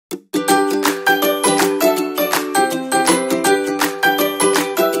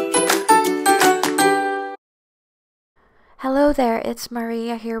Hello there, it's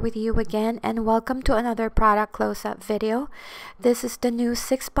Maria here with you again, and welcome to another product close-up video. This is the new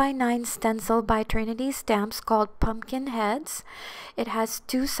 6x9 Stencil by Trinity stamps called Pumpkinheads. It has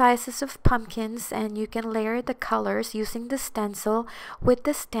two sizes of pumpkins, and you can layer the colors using the stencil with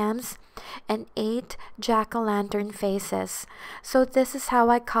the stems and 8 jack-o'-lantern faces. So this is how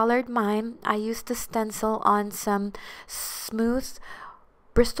I colored mine. I used the stencil on some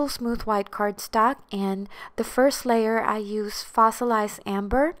Bristol Smooth white cardstock, and the first layer I used fossilized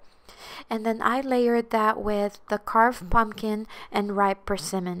amber, and then I layered that with the carved pumpkin and ripe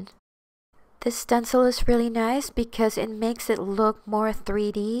persimmon. This stencil is really nice because it makes it look more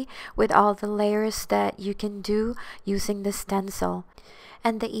 3D with all the layers that you can do using the stencil.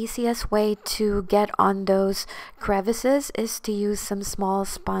 And the easiest way to get on those crevices is to use some small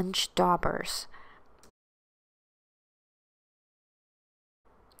sponge daubers.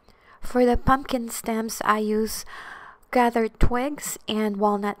 For the pumpkin stems, I use gathered twigs and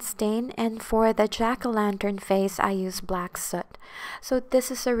walnut stain, and for the jack-o'-lantern face, I use black soot. So this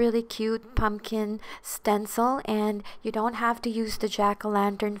is a really cute pumpkin stencil, and you don't have to use the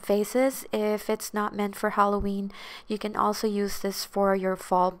jack-o'-lantern faces if it's not meant for Halloween. You can also use this for your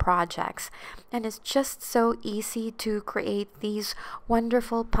fall projects. And it's just so easy to create these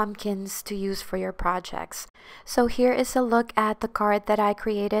wonderful pumpkins to use for your projects. So here is a look at the card that I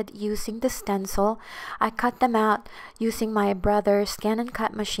created using the stencil. I cut them out using my brother's scan and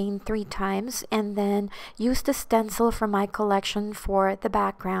cut machine 3 times, and then used the stencil from my collection for the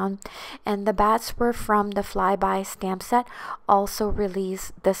background. And the bats were from the Flyby stamp set, also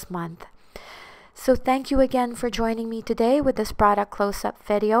released this month. So thank you again for joining me today with this product close-up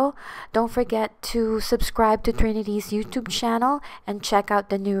video. Don't forget to subscribe to Trinity's YouTube channel and check out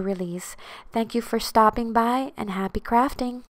the new release. Thank you for stopping by, and happy crafting!